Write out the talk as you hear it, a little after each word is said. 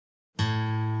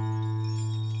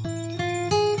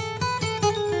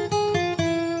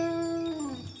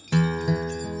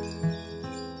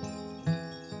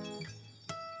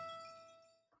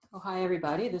hi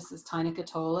everybody. This is Tina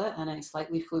Catola and a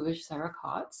slightly fluish Sarah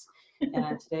Kotz.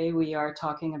 And today we are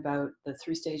talking about the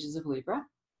 3 stages of Libra.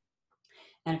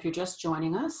 And if you're just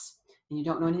joining us and you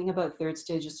don't know anything about third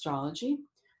stage astrology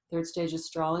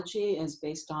is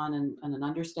based on an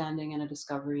understanding and a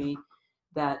discovery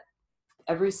that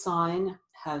every sign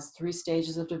has 3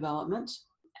 stages of development,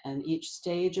 and each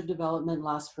stage of development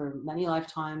lasts for many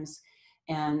lifetimes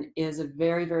and is a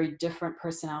very, very different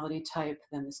personality type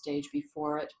than the stage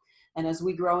before it. And as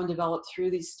we grow and develop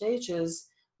through these stages,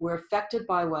 we're affected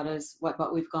by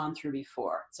what we've gone through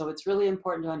before. So it's really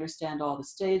important to understand all the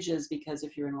stages, because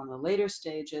if you're in one of the later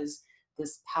stages,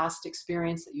 this past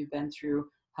experience that you've been through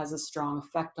has a strong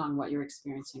effect on what you're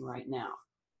experiencing right now.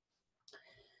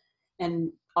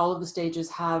 And all of the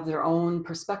stages have their own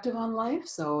perspective on life.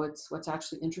 So what's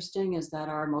actually interesting is that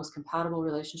our most compatible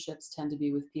relationships tend to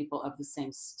be with people of the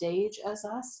same stage as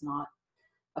us, not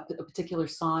a particular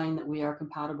sign that we are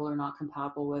compatible or not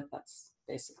compatible with. That's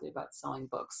basically about selling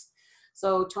books.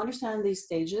 So to understand these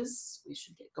stages, we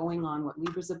should get going on what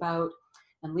Libra's about.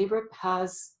 And Libra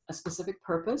has a specific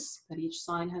purpose, that each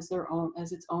sign has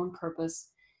its own purpose.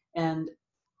 And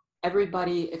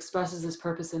everybody expresses this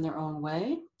purpose in their own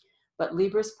way. But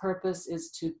Libra's purpose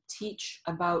is to teach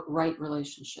about right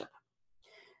relationship.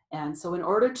 And so in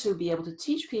order to be able to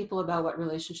teach people about what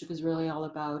relationship is really all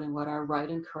about and what our right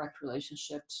and correct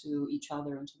relationship to each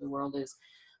other and to the world is,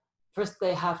 first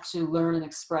they have to learn and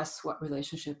express what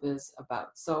relationship is about.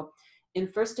 So in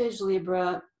first stage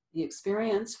Libra, the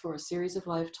experience for a series of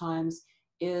lifetimes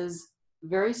is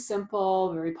very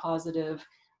simple, very positive,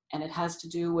 and it has to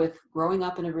do with growing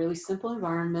up in a really simple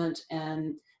environment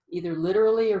and either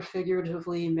literally or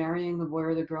figuratively marrying the boy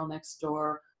or the girl next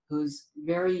door, who's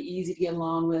very easy to get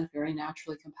along with, very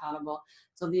naturally compatible.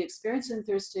 So the experience in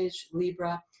third stage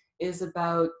Libra is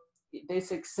about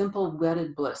basic, simple,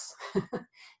 wedded bliss. And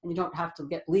you don't have to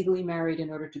get legally married in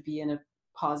order to be in a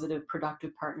positive,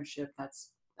 productive partnership.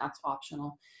 That's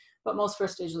optional. But most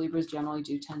first stage Libras generally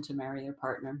do tend to marry their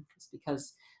partner. It's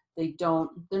because they're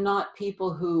not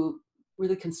people who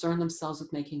really concern themselves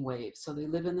with making waves. So they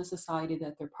live in the society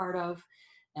that they're part of,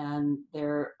 and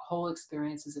their whole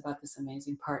experience is about this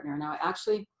amazing partner. Now, I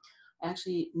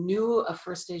actually knew a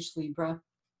first stage Libra,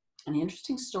 and the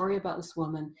interesting story about this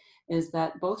woman is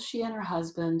that both she and her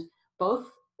husband both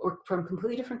were from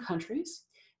completely different countries.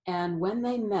 And when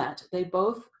they met, they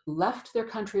both left their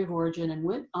country of origin and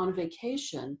went on a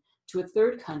vacation to a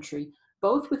third country,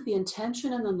 both with the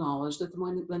intention and the knowledge that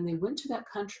when they went to that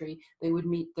country, they would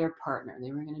meet their partner.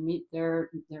 They were going to meet their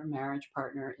marriage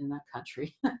partner in that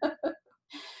country.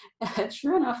 And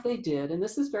sure enough, they did. And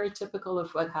this is very typical of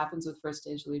what happens with first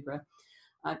stage Libra.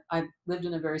 I lived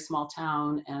in a very small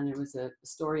town, and there was a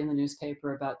story in the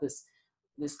newspaper about this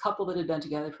couple that had been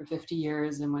together for 50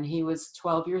 years. And when he was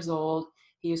 12 years old,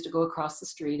 he used to go across the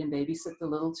street and babysit the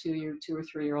little 2 or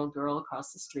 3-year-old girl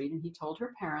across the street. And he told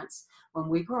her parents, when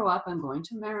we grow up, I'm going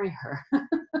to marry her.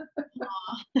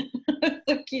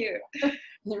 So cute.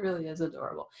 It really is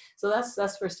adorable. So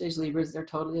that's first stage Libras. They're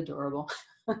totally adorable.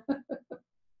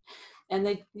 And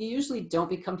they usually don't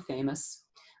become famous,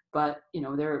 but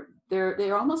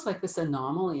they're almost like this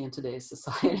anomaly in today's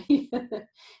society,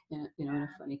 in a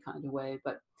funny kind of way.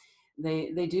 But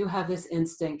they do have this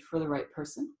instinct for the right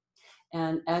person.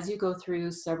 And as you go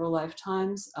through several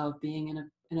lifetimes of being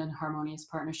in a harmonious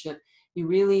partnership, you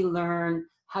really learn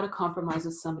how to compromise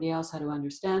with somebody else, how to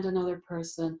understand another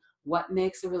person, what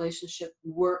makes a relationship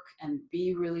work and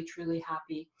be really, truly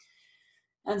happy.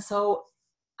 And so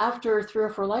after 3 or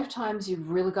 4 lifetimes, you've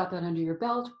really got that under your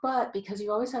belt. But because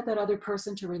you always had that other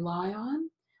person to rely on,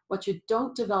 what you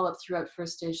don't develop throughout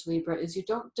first stage Libra is you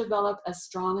don't develop as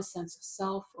strong a sense of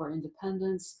self or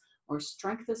independence or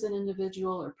strength as an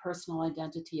individual or personal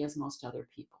identity as most other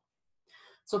people.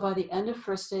 So by the end of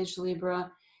first stage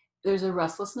Libra, there's a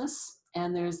restlessness,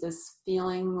 and there's this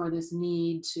feeling or this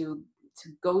need to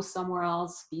go somewhere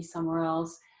else, be somewhere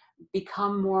else,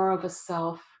 become more of a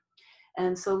self.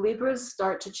 And so Libras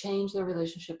start to change their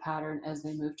relationship pattern as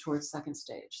they move towards second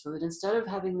stage. So that instead of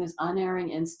having this unerring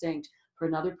instinct for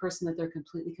another person that they're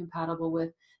completely compatible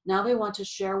with, now they want to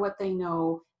share what they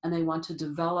know, and they want to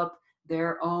develop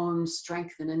their own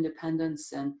strength and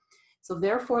independence. And so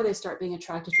therefore they start being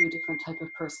attracted to a different type of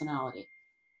personality.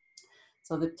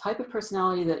 So the type of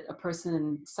personality that a person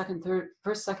in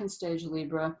second stage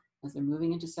Libra, as they're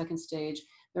moving into second stage,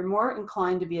 they're more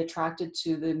inclined to be attracted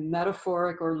to the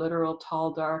metaphoric or literal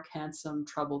tall, dark, handsome,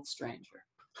 troubled stranger.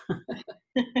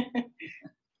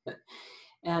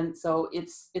 And so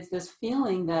it's this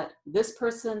feeling that this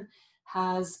person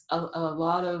has a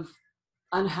lot of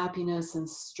unhappiness and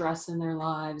stress in their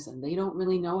lives, and they don't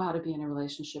really know how to be in a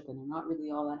relationship, and they're not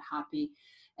really all that happy.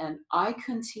 And I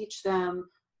can teach them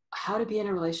how to be in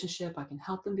a relationship. I can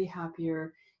help them be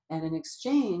happier. And in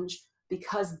exchange,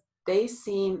 because they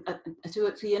seem,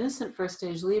 to the innocent first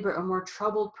stage Libra, a more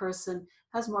troubled person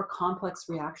has more complex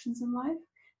reactions in life.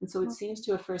 And so it seems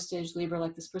to a first stage Libra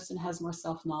like this person has more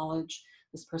self-knowledge.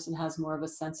 This person has more of a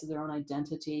sense of their own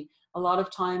identity. A lot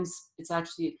of times it's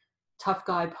actually tough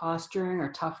guy posturing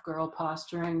or tough girl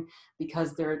posturing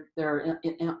because they're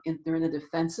in a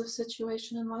defensive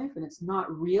situation in life, and it's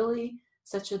not really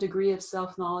such a degree of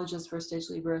self-knowledge as first stage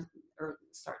Libra or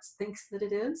thinks that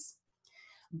it is.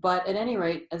 But at any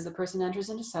rate, as the person enters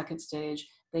into second stage,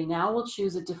 they now will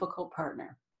choose a difficult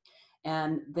partner,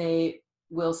 and they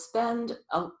will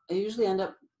they usually end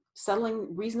up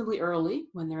settling reasonably early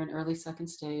when they're in early second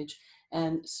stage,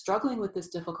 and struggling with this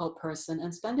difficult person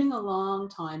and spending a long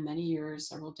time, many years,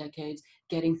 several decades,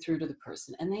 getting through to the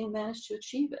person, and they manage to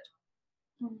achieve it.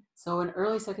 So an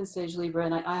early second stage Libra,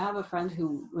 and I have a friend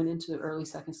who went into early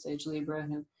second stage Libra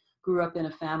and who grew up in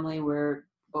a family where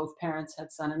both parents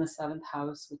had Sun in the seventh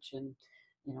house, which in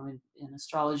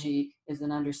astrology is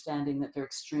an understanding that they're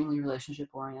extremely relationship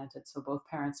oriented. So both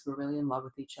parents were really in love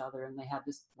with each other, and they had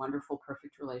this wonderful,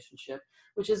 perfect relationship,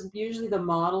 which is usually the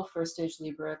model first stage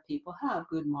Libra people have,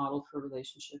 good model for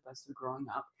relationship as they're growing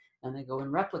up, and they go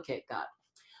and replicate that.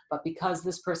 But because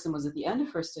this person was at the end of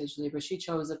first stage Libra, she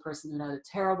chose a person who had a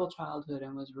terrible childhood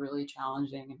and was really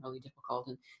challenging and really difficult.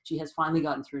 And she has finally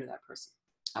gotten through to that person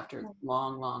after a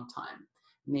long, long time,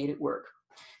 made it work.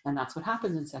 And that's what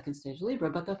happens in second stage Libra.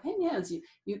 But the thing is,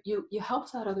 you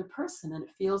help that other person and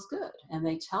it feels good. And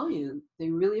they tell you, they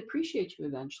really appreciate you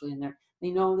eventually. And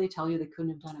they tell you they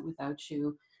couldn't have done it without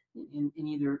you in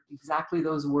either exactly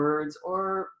those words,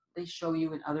 or they show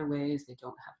you in other ways. They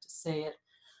don't have to say it.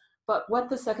 But what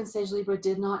the second stage Libra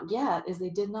did not get is they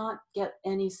did not get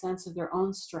any sense of their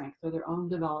own strength or their own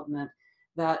development.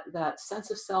 That sense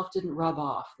of self didn't rub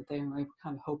off that they were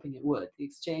kind of hoping it would. The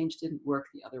exchange didn't work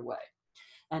the other way.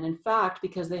 And in fact,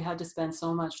 because they had to spend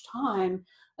so much time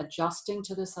adjusting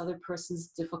to this other person's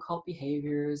difficult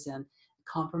behaviors and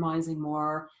compromising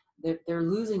more, they're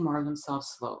losing more of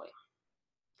themselves slowly.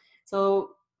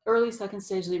 So early second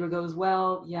stage Libra goes,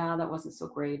 well, yeah, that wasn't so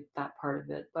great, that part of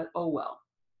it, but oh well.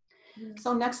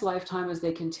 So next lifetime, as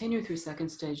they continue through second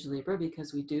stage Libra,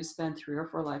 because we do spend 3 or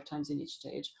 4 lifetimes in each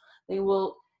stage, they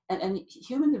will, and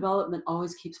human development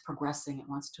always keeps progressing. It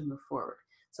wants to move forward.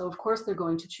 So of course, they're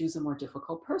going to choose a more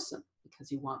difficult person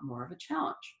because you want more of a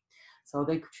challenge. So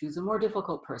they choose a more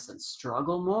difficult person,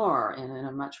 struggle more, and in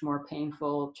a much more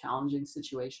painful, challenging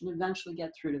situation, eventually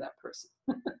get through to that person.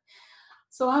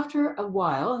 So after a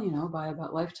while, by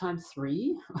about lifetime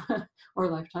 3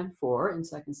 or lifetime 4 in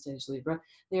second stage Libra,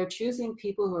 they are choosing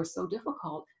people who are so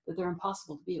difficult that they're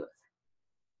impossible to be with.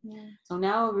 Yeah. So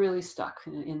now we're really stuck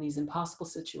in these impossible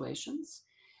situations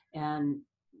and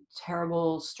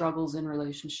terrible struggles in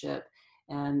relationship.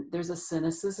 And there's a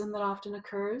cynicism that often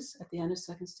occurs at the end of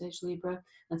second stage Libra.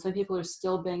 And some people are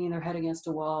still banging their head against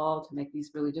a wall to make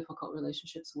these really difficult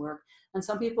relationships work. And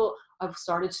some people have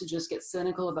started to just get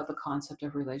cynical about the concept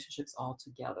of relationships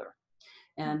altogether.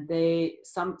 And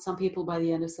some people by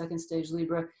the end of second stage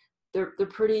Libra, they're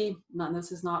pretty,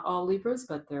 this is not all Libras,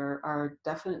 but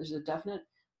there's a definite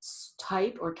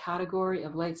type or category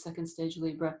of late second stage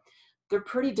Libra. They're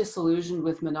pretty disillusioned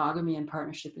with monogamy and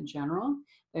partnership in general.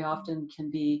 They often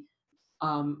can be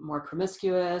more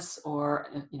promiscuous, or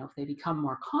if they become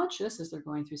more conscious as they're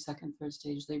going through second, third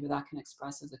stage Libra, that can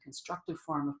express as a constructive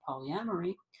form of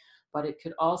polyamory. But it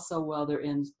could also, while they're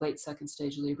in late second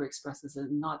stage Libra, express as a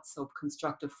not so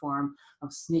constructive form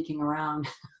of sneaking around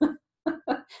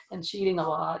and cheating a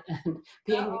lot and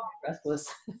being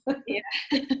restless. Yeah.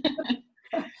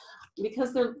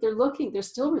 Because they're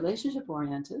still relationship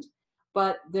oriented,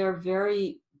 but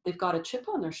they've got a chip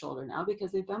on their shoulder now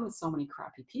because they've been with so many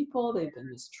crappy people, they've been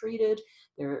mistreated.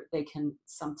 They can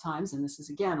sometimes, and this is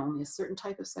again only a certain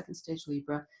type of second stage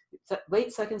Libra,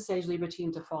 late second stage Libra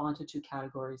tend to fall into 2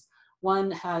 categories.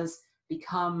 One has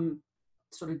become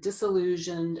sort of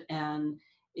disillusioned and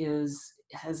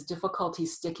has difficulty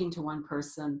sticking to one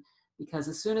person, because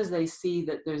as soon as they see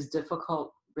that there's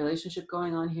difficult relationship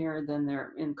going on here, then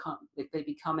they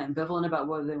become ambivalent about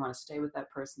whether they want to stay with that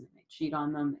person. They may cheat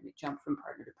on them, they may jump from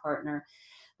partner to partner.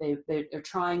 They're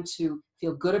trying to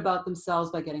feel good about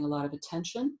themselves by getting a lot of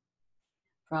attention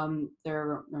from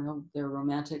their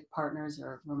romantic partners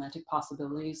or romantic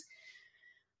possibilities.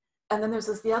 And then there's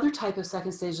the other type of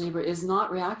second stage Libra is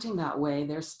not reacting that way.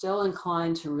 They're still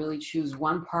inclined to really choose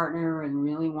one partner and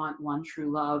really want one true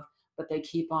love, but they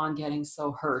keep on getting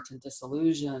so hurt and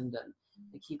disillusioned and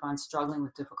They keep on struggling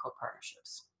with difficult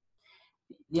partnerships.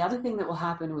 The other thing that will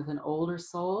happen with an older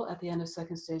soul at the end of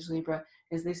second stage Libra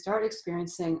is they start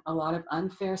experiencing a lot of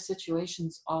unfair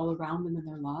situations all around them in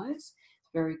their lives.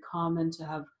 It's very common to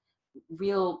have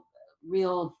real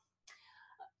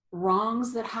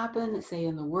wrongs that happen, say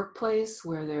in the workplace,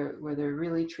 where they're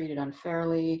really treated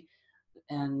unfairly,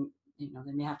 and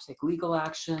they may have to take legal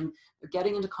action. They're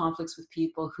getting into conflicts with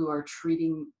people who are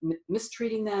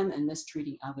mistreating them and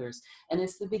mistreating others. And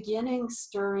it's the beginning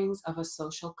stirrings of a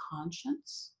social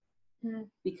conscience.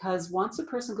 Because once a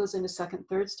person goes into second,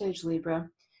 third stage Libra,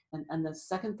 and the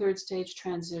second, third stage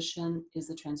transition is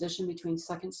the transition between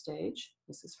second stage.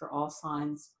 This is for all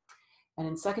signs. And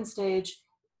in second stage,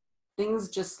 things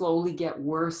just slowly get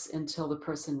worse until the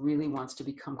person really wants to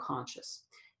become conscious.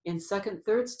 In second,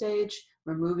 third stage,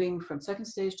 we're moving from second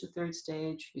stage to third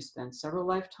stage. You spend several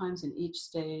lifetimes in each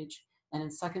stage. And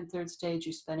in second, third stage,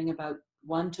 you're spending about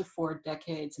 1 to 4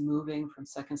 decades moving from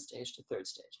second stage to third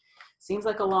stage. Seems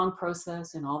like a long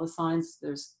process. In all the signs,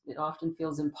 it often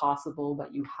feels impossible,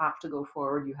 but you have to go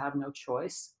forward. You have no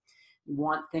choice. You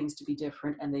want things to be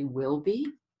different, and they will be,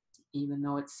 even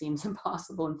though it seems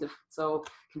impossible and so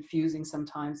confusing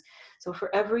sometimes. So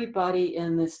for everybody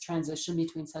in this transition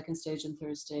between second stage and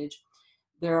third stage,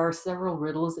 there are several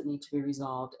riddles that need to be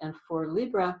resolved. And for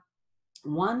Libra,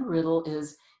 one riddle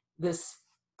is this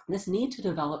need to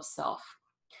develop self.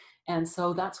 And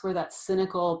so that's where that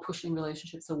cynical pushing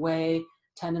relationships away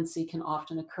tendency can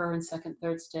often occur in second,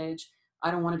 third stage. I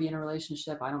don't want to be in a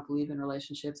relationship. I don't believe in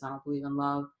relationships. I don't believe in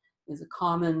love. Is a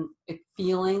common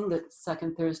feeling that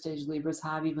second, third stage Libras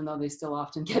have, even though they still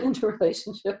often get into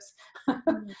relationships.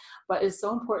 But it's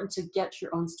so important to get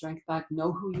your own strength back,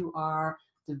 know who you are,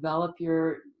 develop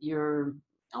your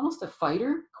almost a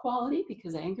fighter quality,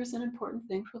 because anger is an important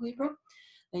thing for Libra.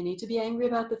 They need to be angry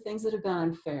about the things that have been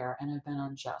unfair and have been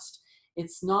unjust.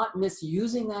 It's not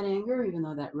misusing that anger, even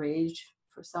though that rage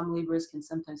for some Libras can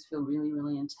sometimes feel really,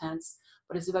 really intense,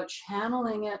 but it's about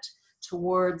channeling it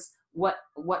towards what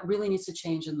really needs to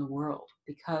change in the world,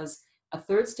 because a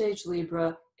third stage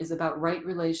Libra is about right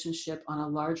relationship on a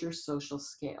larger social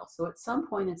scale. So at some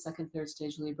point in second, third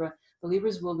stage Libra, the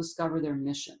Libras will discover their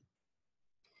mission.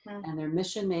 And their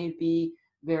mission may be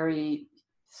very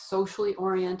socially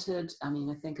oriented. I mean,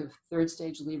 I think of third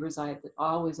stage Libras that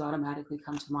always automatically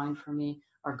come to mind for me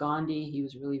are Gandhi. He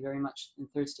was really very much in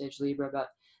third stage Libra, but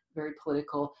very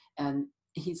political. And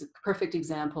he's a perfect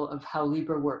example of how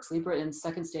Libra works. Libra in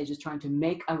second stage is trying to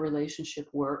make a relationship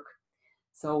work.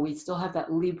 So we still have that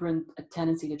Libran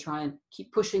tendency to try and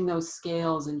keep pushing those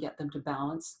scales and get them to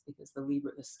balance, because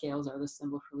the scales are the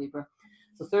symbol for Libra.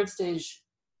 So third stage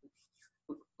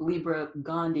Libra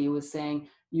Gandhi was saying,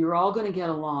 you're all going to get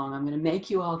along. I'm going to make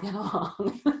you all get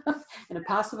along in a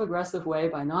passive aggressive way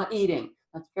by not eating.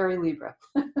 That's very Libra.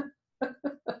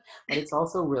 But it's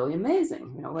also really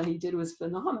amazing. What he did was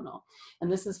phenomenal.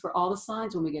 And this is for all the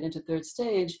signs. When we get into third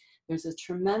stage, there's a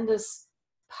tremendous,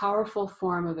 powerful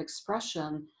form of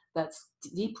expression that's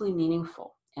deeply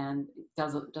meaningful and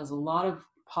does a lot of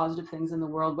positive things in the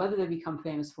world. Whether they become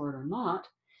famous for it or not,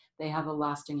 they have a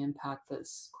lasting impact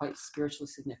that's quite spiritually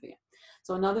significant.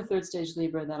 So another third stage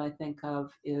Libra that I think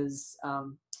of is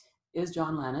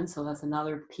John Lennon. So that's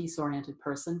another peace-oriented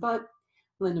person. But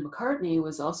Linda McCartney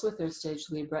was also a third stage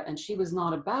Libra, and she was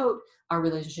not about our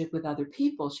relationship with other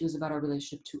people. She was about our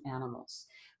relationship to animals.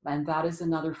 And that is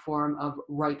another form of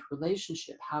right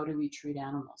relationship. How do we treat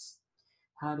animals?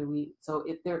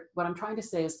 What I'm trying to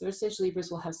say is third stage Libras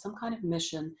will have some kind of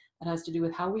mission that has to do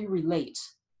with how we relate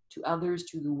to others,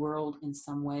 to the world in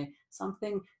some way,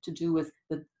 something to do with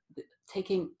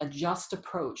taking a just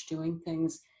approach, doing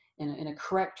things in a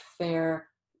correct, fair,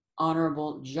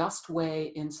 honorable, just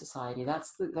way in society.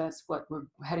 That's what we're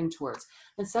heading towards.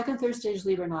 And second, third stage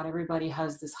Libra, not everybody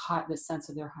has this sense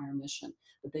of their higher mission,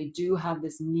 but they do have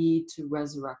this need to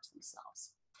resurrect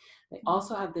themselves. They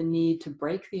also have the need to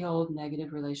break the old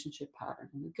negative relationship pattern.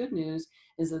 And the good news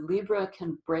is that Libra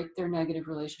can break their negative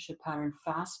relationship pattern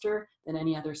faster than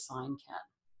any other sign can.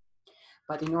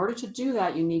 But in order to do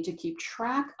that, you need to keep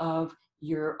track of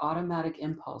your automatic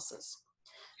impulses.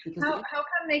 How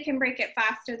come they can break it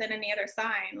faster than any other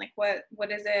sign? Like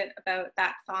what is it about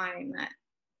that sign that?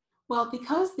 Well,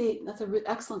 because that's an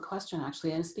excellent question,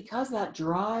 actually. And it's because that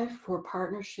drive for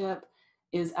partnership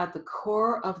is at the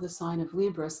core of the sign of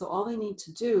Libra. So all they need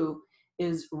to do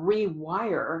is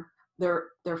rewire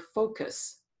their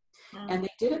focus. And they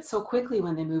did it so quickly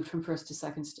when they moved from first to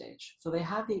second stage. So they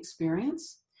have the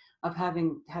experience of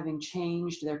having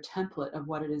changed their template of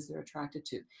what it is they're attracted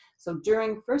to. So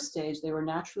during first stage, they were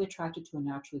naturally attracted to a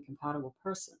naturally compatible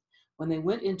person. When they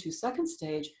went into second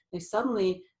stage, they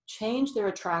suddenly change their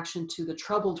attraction to the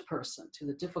troubled person, to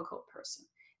the difficult person,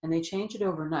 and they change it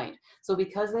overnight. So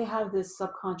because they have this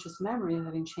subconscious memory of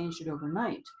having changed it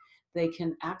overnight, they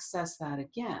can access that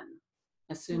again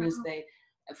as soon as they,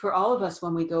 for all of us,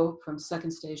 when we go from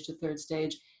second stage to third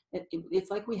stage, it's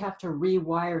like we have to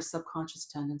rewire subconscious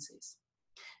tendencies.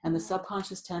 And the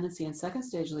subconscious tendency in second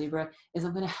stage Libra is,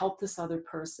 I'm going to help this other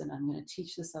person. I'm going to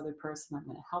teach this other person. I'm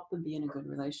going to help them be in a good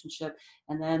relationship.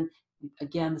 And then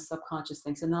again, the subconscious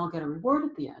thinks, and they'll get a reward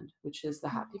at the end, which is the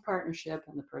happy partnership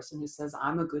and the person who says,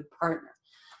 I'm a good partner.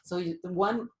 So the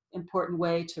one important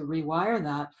way to rewire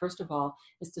that, first of all,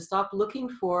 is to stop looking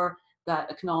for that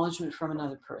acknowledgement from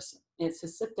another person. It's to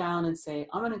sit down and say,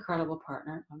 I'm an incredible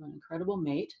partner. I'm an incredible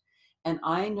mate. And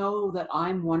I know that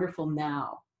I'm wonderful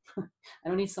now. I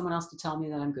don't need someone else to tell me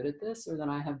that I'm good at this or that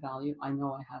I have value. I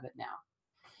know I have it now.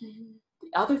 Mm-hmm.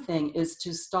 The other thing is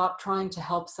to stop trying to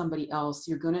help somebody else.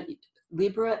 You're going to,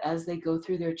 Libra, as they go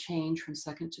through their change from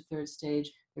second to third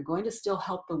stage, they're going to still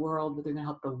help the world, but they're going to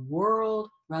help the world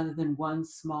rather than one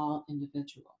small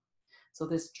individual. So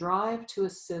this drive to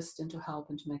assist and to help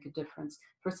and to make a difference,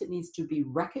 first it needs to be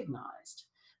recognized.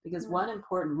 Because one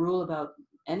important rule about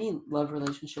any love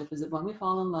relationship is that when we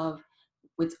fall in love,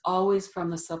 it's always from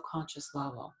the subconscious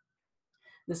level.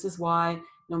 This is why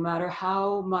no matter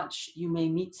how much you may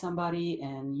meet somebody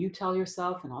and you tell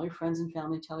yourself and all your friends and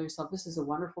family tell yourself, this is a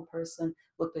wonderful person,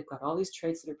 look, they've got all these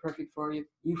traits that are perfect for you,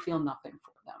 you feel nothing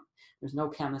for them. There's no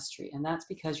chemistry. And that's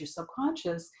because your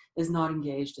subconscious is not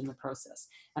engaged in the process.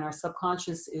 And our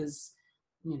subconscious is,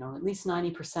 at least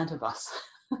 90% of us.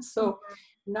 So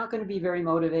you're not going to be very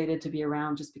motivated to be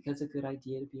around just because it's a good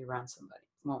idea to be around somebody.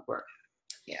 It won't work.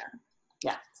 Yeah.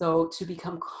 So to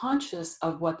become conscious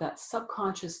of what that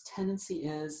subconscious tendency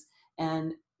is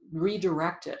and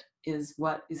redirect it is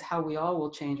how we all will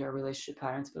change our relationship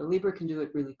patterns. But a Libra can do it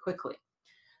really quickly.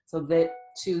 So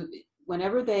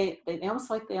whenever they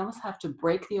almost have to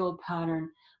break the old pattern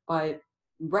by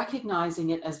recognizing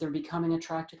it as they're becoming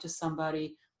attracted to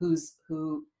somebody who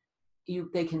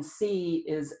they can see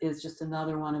is just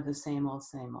another one of the same old.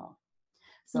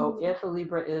 So if a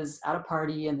Libra is at a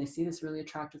party and they see this really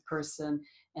attractive person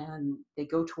and they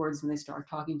go towards them, they start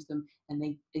talking to them,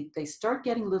 and they start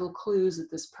getting little clues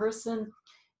that this person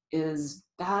is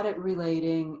bad at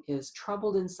relating, is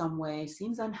troubled in some way,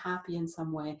 seems unhappy in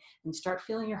some way, and start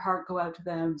feeling your heart go out to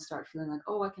them, start feeling like,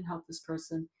 oh, I can help this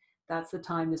person. That's the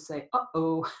time to say,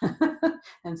 uh-oh,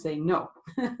 and say, no,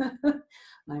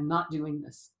 I'm not doing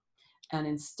this. And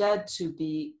instead to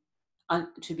be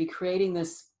creating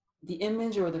the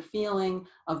image or the feeling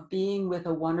of being with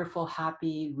a wonderful,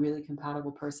 happy, really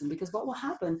compatible person. Because what will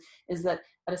happen is that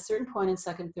at a certain point in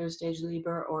second, third stage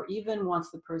Libra, or even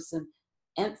once the person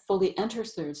fully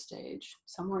enters third stage,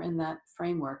 somewhere in that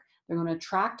framework, they're going to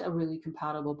attract a really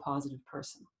compatible, positive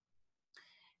person.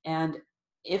 And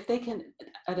if they can,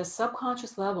 at a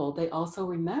subconscious level, they also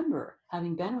remember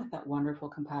having been with that wonderful,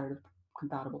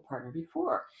 compatible partner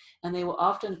before. And they will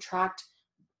often attract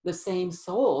the same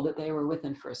soul that they were with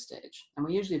in first stage. And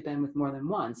we usually have been with more than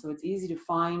one. So it's easy to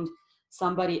find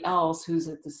somebody else who's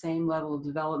at the same level of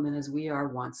development as we are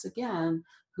once again,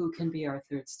 who can be our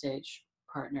third stage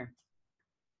partner.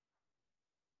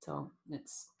 So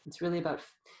it's really about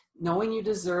knowing you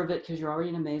deserve it because you're already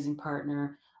an amazing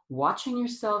partner, watching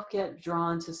yourself get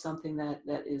drawn to something that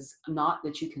is not,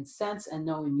 that you can sense and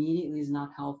know immediately is not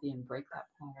healthy, and break that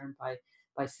pattern by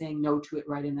saying no to it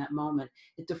right in that moment.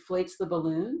 It deflates the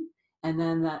balloon, and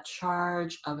then that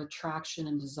charge of attraction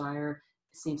and desire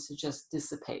seems to just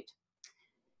dissipate.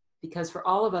 Because for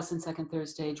all of us in second, third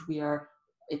stage,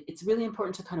 it's really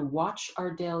important to kind of watch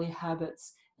our daily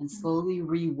habits and slowly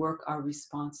rework our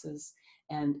responses.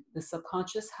 And the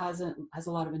subconscious has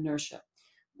a lot of inertia.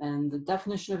 And the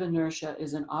definition of inertia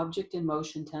is an object in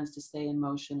motion tends to stay in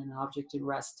motion, and an object in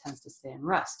rest tends to stay in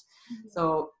rest.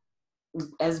 So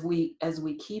as we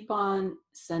keep on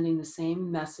sending the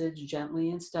same message gently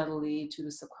and steadily to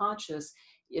the subconscious,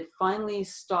 it finally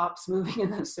stops moving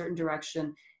in a certain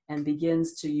direction and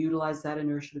begins to utilize that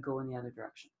inertia to go in the other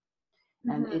direction.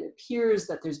 And it appears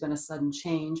that there's been a sudden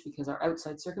change because our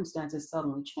outside circumstances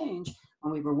suddenly change.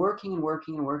 When we were working and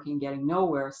working and working, getting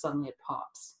nowhere, suddenly it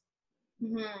pops.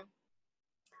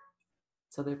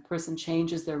 So the person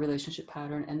changes their relationship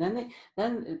pattern. And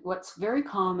then what's very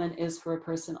common is for a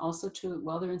person also to,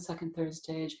 while they're in second, third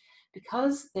stage,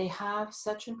 because they have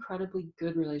such incredibly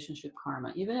good relationship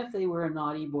karma, even if they were a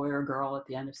naughty boy or girl at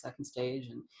the end of second stage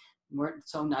and weren't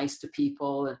so nice to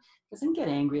people, and doesn't get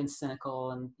angry and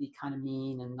cynical and be kind of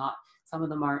mean, and not, some of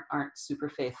them aren't super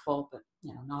faithful, but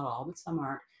not all, but some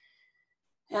aren't.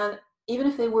 And even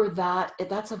if they were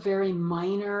that's a very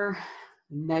minor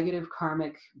negative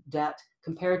karmic debt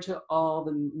compared to all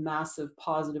the massive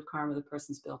positive karma the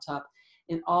person's built up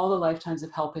in all the lifetimes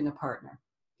of helping a partner.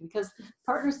 Because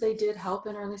partners they did help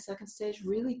in early second stage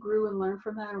really grew and learned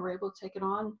from that and were able to take it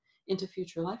on into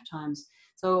future lifetimes.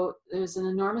 So there's an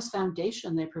enormous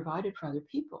foundation they provided for other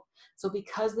people. So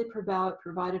because they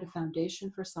provided a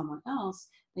foundation for someone else,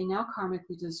 they now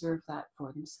karmically deserve that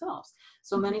for themselves.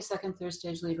 So many second, third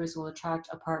stage Libras will attract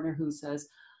a partner who says,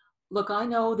 look, I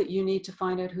know that you need to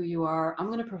find out who you are. I'm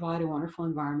going to provide a wonderful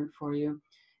environment for you.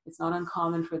 It's not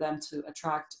uncommon for them to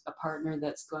attract a partner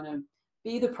that's going to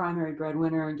be the primary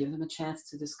breadwinner and give them a chance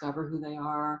to discover who they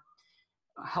are,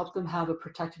 help them have a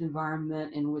protected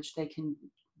environment in which they can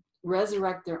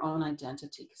resurrect their own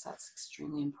identity, because that's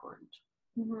extremely important.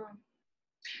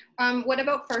 What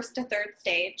about first to third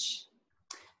stage?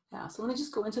 Yeah, so let me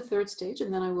just go into third stage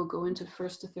and then I will go into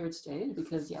first to third stage,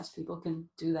 because yes, people can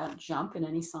do that jump in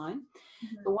any sign.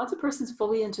 But once a person's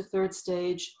fully into third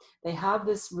stage, they have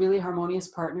this really harmonious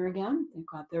partner again. They've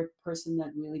got their person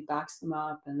that really backs them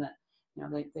up and that, you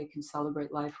know, they can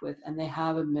celebrate life with, and they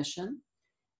have a mission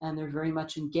and they're very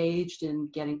much engaged in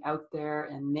getting out there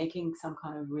and making some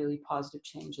kind of really positive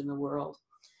change in the world.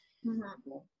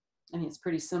 I mean, it's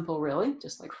pretty simple, really,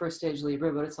 just like first stage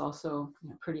Libra, but it's also, you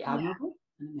know, pretty admirable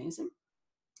and amazing.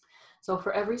 So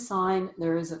for every sign,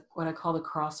 there is what I call the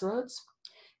crossroads,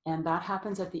 and that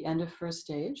happens at the end of first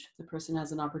stage. The person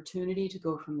has an opportunity to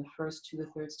go from the first to the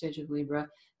third stage of Libra.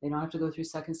 They don't have to go through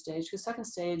second stage, because second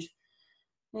stage,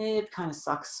 it kind of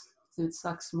sucks. It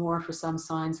sucks more for some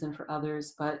signs than for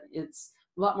others, but it's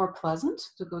a lot more pleasant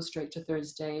to go straight to third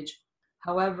stage.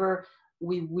 However,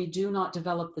 we do not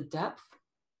develop the depth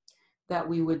that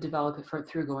we would develop it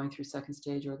through going through second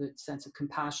stage, or the sense of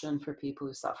compassion for people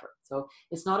who suffer. So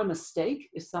it's not a mistake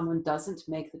if someone doesn't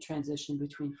make the transition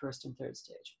between first and third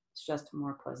stage. It's just a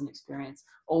more pleasant experience.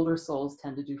 Older souls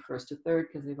tend to do first to third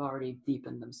because they've already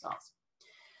deepened themselves.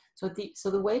 So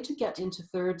the way to get into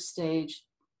third stage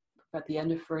at the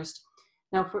end of first,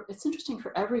 now it's interesting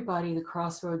for everybody, the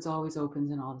crossroads always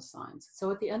opens in all the signs. So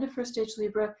at the end of first stage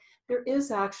Libra, there is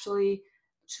actually,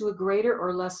 to a greater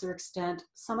or lesser extent,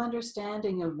 some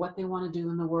understanding of what they want to do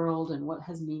in the world and what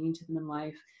has meaning to them in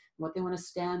life, what they want to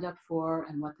stand up for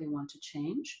and what they want to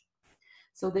change.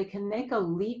 So they can make a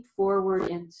leap forward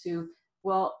into,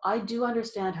 well, I do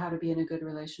understand how to be in a good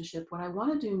relationship. What I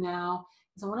want to do now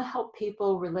is I want to help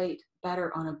people relate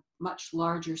better on a much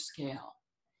larger scale.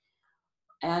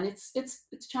 And it's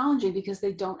challenging because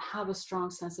they don't have a strong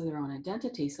sense of their own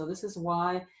identity. So this is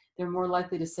why they're more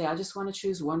likely to say, I just want to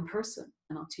choose one person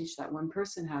and I'll teach that one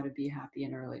person how to be happy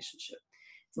in a relationship.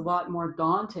 It's a lot more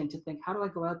daunting to think, how do I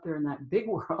go out there in that big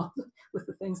world with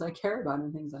the things I care about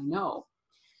and things I know?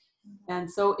 And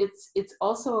so it's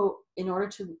also, in order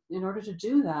to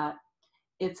do that,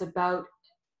 it's about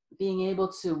being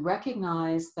able to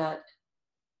recognize that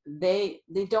they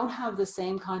don't have the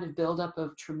same kind of buildup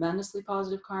of tremendously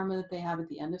positive karma that they have at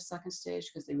the end of second stage,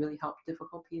 because they really help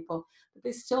difficult people, but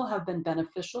they still have been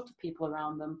beneficial to people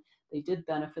around them. They did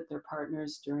benefit their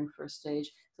partners during first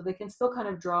stage, so they can still kind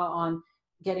of draw on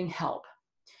getting help.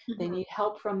 They need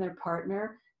help from their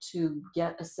partner to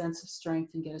get a sense of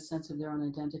strength and get a sense of their own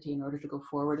identity in order to go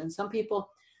forward. And some people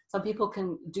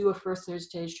can do a first third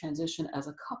stage transition as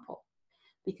a couple.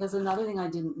 Because another thing I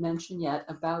didn't mention yet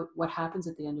about what happens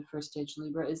at the end of first stage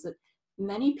Libra is that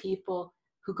many people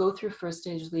who go through first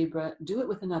stage Libra do it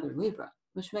with another Libra,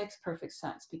 which makes perfect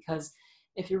sense. Because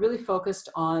if you're really focused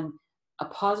on a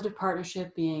positive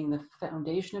partnership being the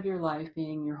foundation of your life,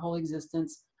 being your whole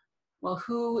existence, well,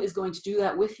 who is going to do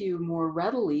that with you more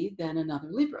readily than another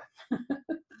Libra?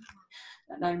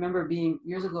 And I remember being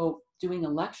years ago doing a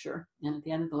lecture, and at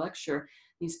the end of the lecture,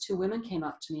 these two women came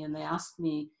up to me and they asked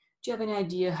me, do you have any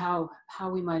idea how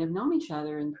we might have known each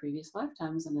other in previous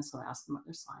lifetimes? And so I asked them what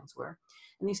their signs were.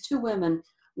 And these two women,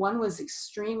 one was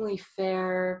extremely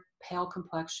fair, pale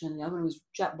complexion, the other one was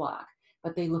jet black,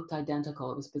 but they looked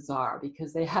identical. It was bizarre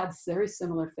because they had very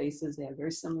similar faces, they had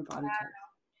very similar body types.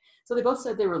 So they both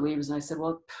said they were Libras, and I said,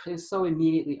 well, it was so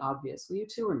immediately obvious. Well, you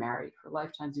two were married. For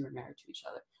lifetimes, you were married to each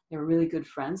other. They were really good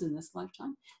friends in this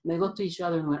lifetime. And they looked at each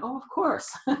other and went, oh, of course.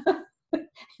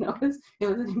 You know,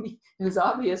 it was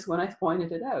obvious when I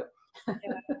pointed it out.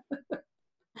 Yeah.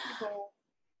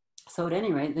 So at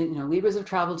any rate, Libras have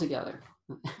traveled together.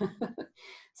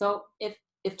 So if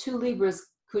two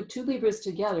Libras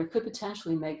together could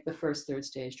potentially make the first third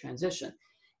stage transition.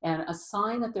 And a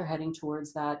sign that they're heading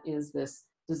towards that is this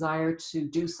desire to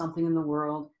do something in the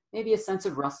world, maybe a sense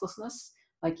of restlessness.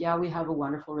 Like, yeah, we have a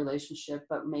wonderful relationship,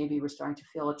 but maybe we're starting to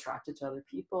feel attracted to other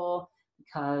people,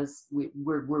 because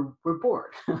we're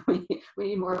bored. we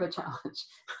need more of a challenge.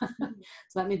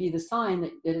 So that may be the sign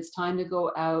that it's time to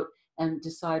go out and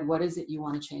decide what is it you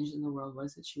want to change in the world, what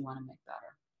is it you want to make better.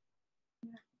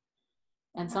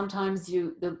 And sometimes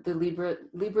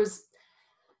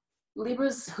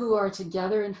Libras who are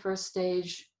together in first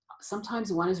stage,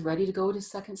 sometimes one is ready to go to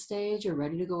second stage or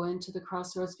ready to go into the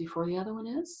crossroads before the other one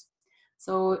is.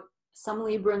 So some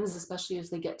Librans, especially as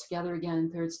they get together again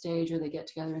in third stage or they get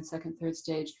together in second, third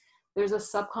stage, there's a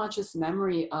subconscious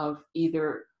memory of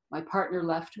either my partner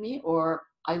left me or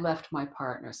I left my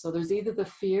partner. So there's either the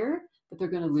fear that they're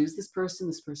going to lose this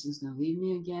person's going to leave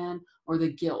me again, or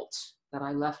the guilt that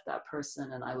I left that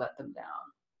person and I let them down.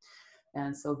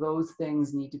 And so those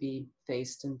things need to be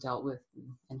faced and dealt with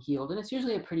and healed. And it's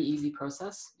usually a pretty easy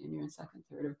process when you're in second,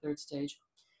 third, or third stage.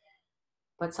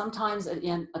 But sometimes at the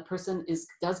end, a person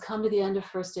does come to the end of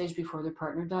first stage before their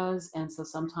partner does. And so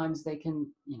sometimes they can,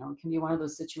 it can be one of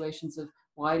those situations of,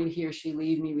 why did he or she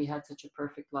leave me? We had such a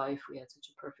perfect life. We had such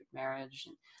a perfect marriage.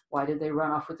 And why did they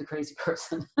run off with the crazy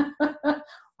person?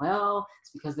 Well,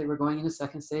 it's because they were going into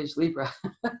second stage Libra.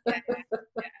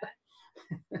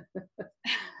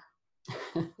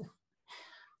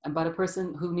 But a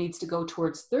person who needs to go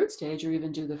towards third stage or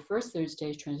even do the first third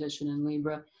stage transition in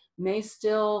Libra may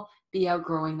still be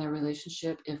outgrowing their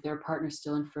relationship if their partner's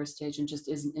still in first stage and just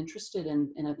isn't interested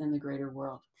in the greater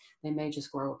world. They may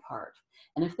just grow apart.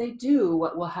 And if they do,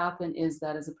 what will happen is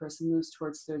that as a person moves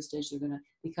towards third stage, they're going to,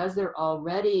 because they're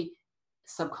already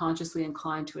subconsciously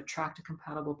inclined to attract a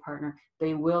compatible partner,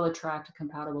 they will attract a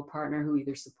compatible partner who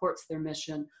either supports their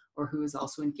mission or who is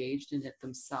also engaged in it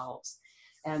themselves.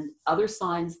 And other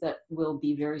signs that will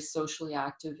be very socially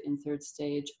active in third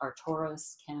stage are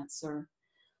Taurus, Cancer.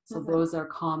 So those are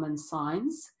common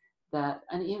signs that,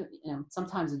 and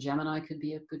sometimes a Gemini could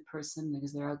be a good person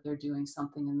because they're out there doing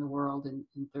something in the world in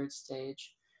third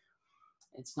stage.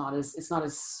 It's not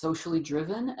as socially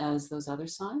driven as those other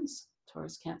signs,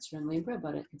 Taurus, Cancer, and Libra,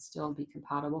 but it can still be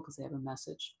compatible because they have a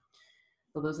message.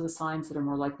 So those are the signs that are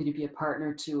more likely to be a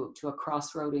partner to a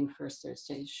crossroading first third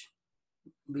stage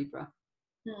Libra.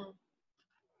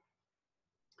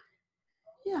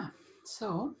 Yeah,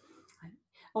 so,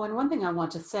 and one thing I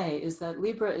want to say is that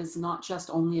Libra is not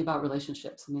just only about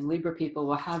relationships. I mean, Libra people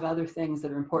will have other things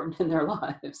that are important in their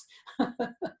lives.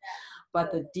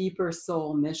 But the deeper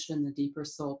soul mission, the deeper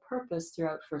soul purpose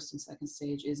throughout first and second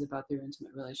stage is about their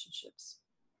intimate relationships.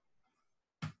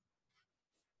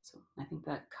 So I think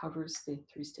that covers the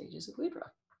 3 stages of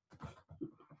Libra.